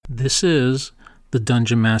This is the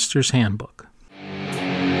Dungeon Master's Handbook.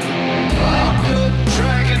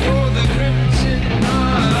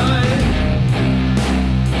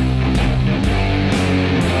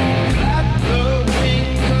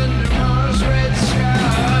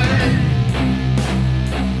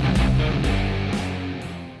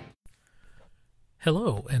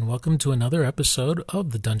 Hello, and welcome to another episode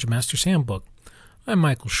of the Dungeon Master's Handbook. I'm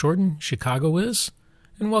Michael Shorten, Chicago is,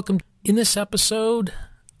 and welcome. In this episode,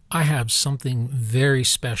 I have something very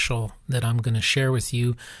special that I'm going to share with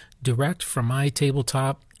you direct from my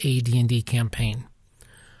tabletop AD&D campaign.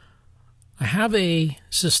 I have a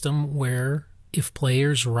system where if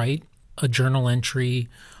players write a journal entry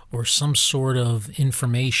or some sort of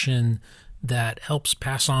information that helps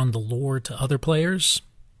pass on the lore to other players,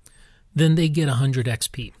 then they get 100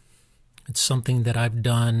 XP. It's something that I've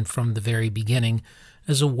done from the very beginning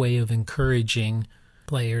as a way of encouraging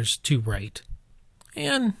players to write.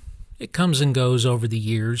 And it comes and goes over the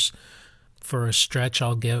years. For a stretch,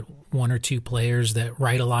 I'll get one or two players that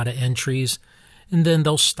write a lot of entries, and then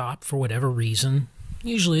they'll stop for whatever reason.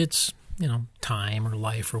 Usually it's, time or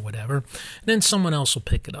life or whatever. And then someone else will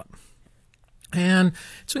pick it up. And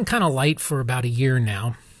it's been kind of light for about a year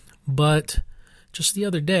now. But just the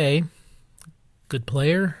other day, good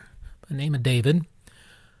player by the name of David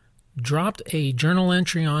dropped a journal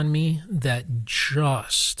entry on me that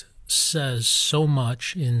just says so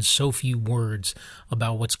much in so few words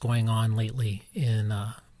about what's going on lately in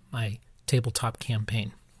my tabletop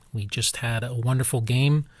campaign. We just had a wonderful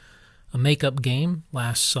game, a makeup game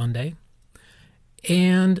last Sunday,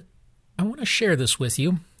 and I want to share this with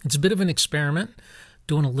you. It's a bit of an experiment,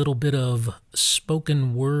 doing a little bit of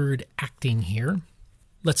spoken word acting here.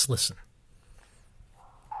 Let's listen.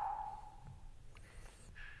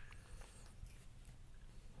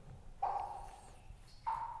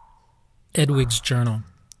 Edwig's Journal,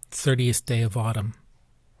 30th day of autumn.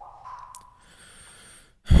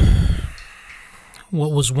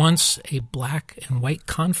 What was once a black and white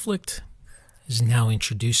conflict is now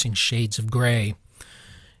introducing shades of gray.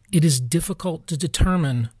 It is difficult to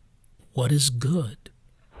determine what is good.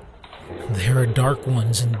 There are dark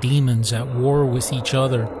ones and demons at war with each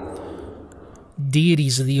other.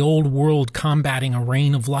 Deities of the old world combating a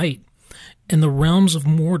reign of light, and the realms of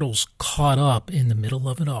mortals caught up in the middle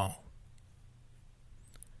of it all.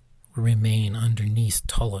 We remain underneath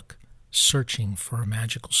Tuluk, searching for a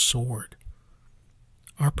magical sword.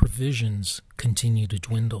 Our provisions continue to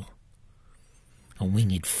dwindle. A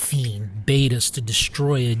winged fiend bade us to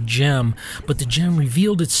destroy a gem, but the gem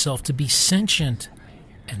revealed itself to be sentient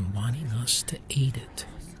and wanting us to aid it.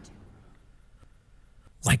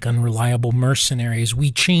 Like unreliable mercenaries,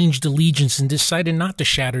 we changed allegiance and decided not to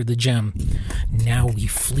shatter the gem. Now we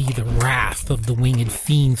flee the wrath of the winged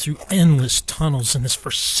fiend through endless tunnels in this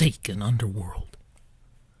forsaken underworld.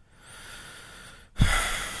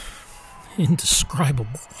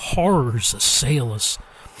 Indescribable horrors assail us.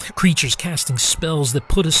 Creatures casting spells that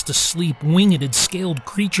put us to sleep, winged and scaled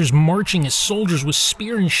creatures marching as soldiers with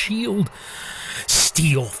spear and shield.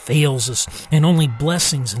 Steel fails us, and only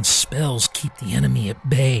blessings and spells keep the enemy at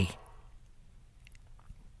bay.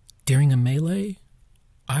 During a melee,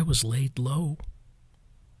 I was laid low,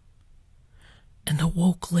 and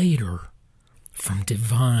awoke later from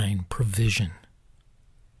divine provision.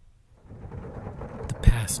 The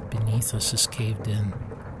path beneath us is caved in.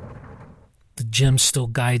 The gem still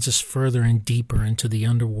guides us further and deeper into the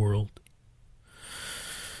underworld.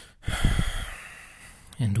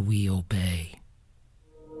 And we obey.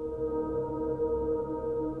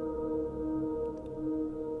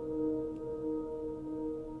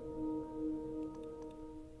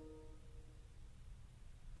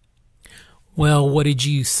 Well, what did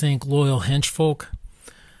you think, loyal henchfolk?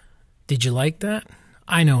 Did you like that?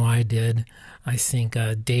 I know I did. I think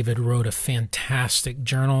David wrote a fantastic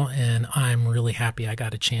journal, and I'm really happy I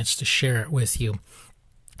got a chance to share it with you.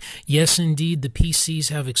 Yes, indeed, the PCs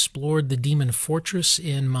have explored the Demon Fortress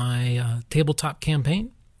in my tabletop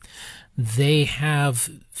campaign. They have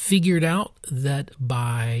figured out that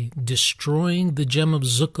by destroying the Gem of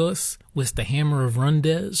Zukoth with the Hammer of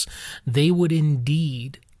Rundez, they would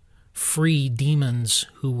indeed free demons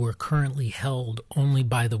who were currently held only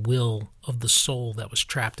by the will of the soul that was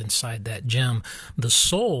trapped inside that gem, the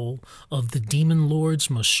soul of the demon lord's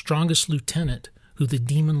most strongest lieutenant, who the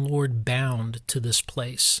demon lord bound to this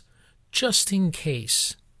place, just in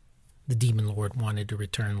case the demon lord wanted to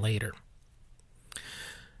return later.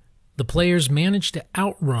 The players managed to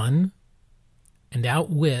outrun and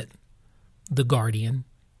outwit the guardian,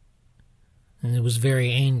 and it was very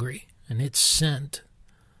angry, and it sent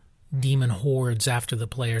demon hordes after the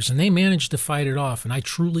players, and they managed to fight it off. And I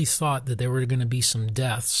truly thought that there were going to be some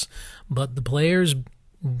deaths, but the players,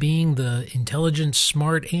 being the intelligent,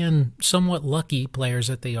 smart, and somewhat lucky players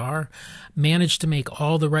that they are, managed to make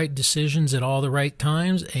all the right decisions at all the right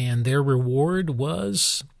times, and their reward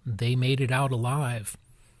was they made it out alive.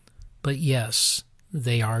 But yes,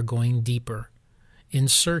 they are going deeper in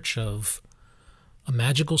search of a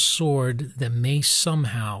magical sword that may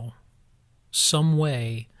somehow, some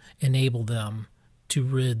way, enable them to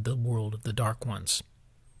rid the world of the Dark Ones.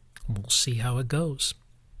 We'll see how it goes.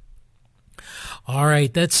 All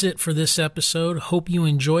right, that's it for this episode. Hope you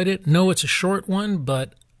enjoyed it. No, it's a short one,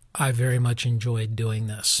 but I very much enjoyed doing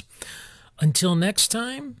this. Until next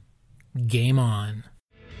time, game on.